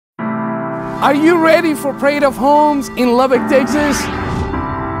Are you ready for Parade of Homes in Lubbock, Texas?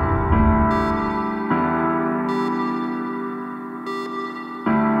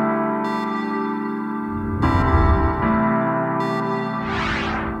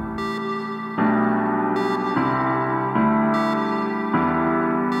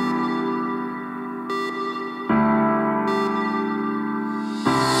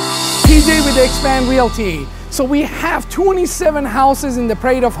 PJ with Expand Realty. So we have 27 houses in the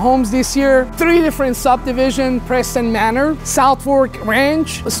Parade of Homes this year, 3 different subdivisions: Preston Manor, South Fork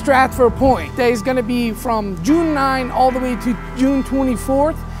Ranch, Stratford Point. That is gonna be from June 9 all the way to June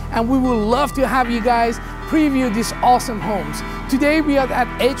 24th, and we would love to have you guys preview these awesome homes. Today we are at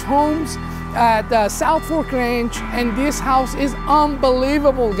Edge Homes at South Fork Ranch, and this house is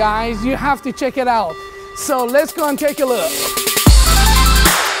unbelievable, guys. You have to check it out. So let's go and take a look.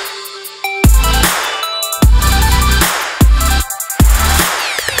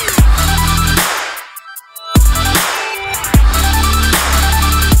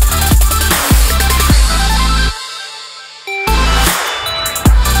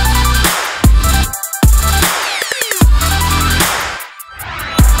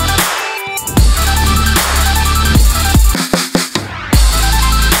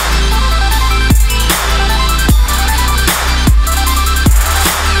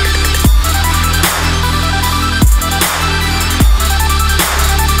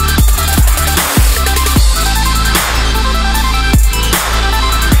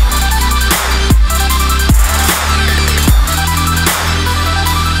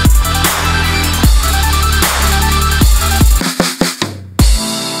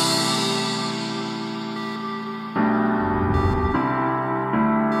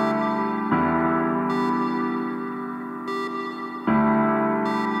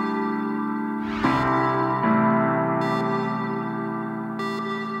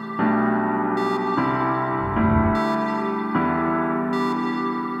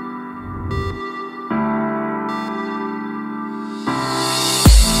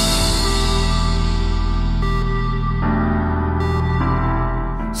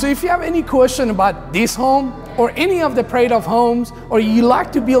 So if you have any question about this home or any of the Parade of Homes, or you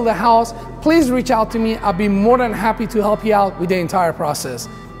like to build a house, please reach out to me. I'll be more than happy to help you out with the entire process.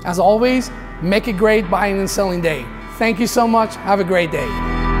 As always, make a great buying and selling day. Thank you so much. Have a great day.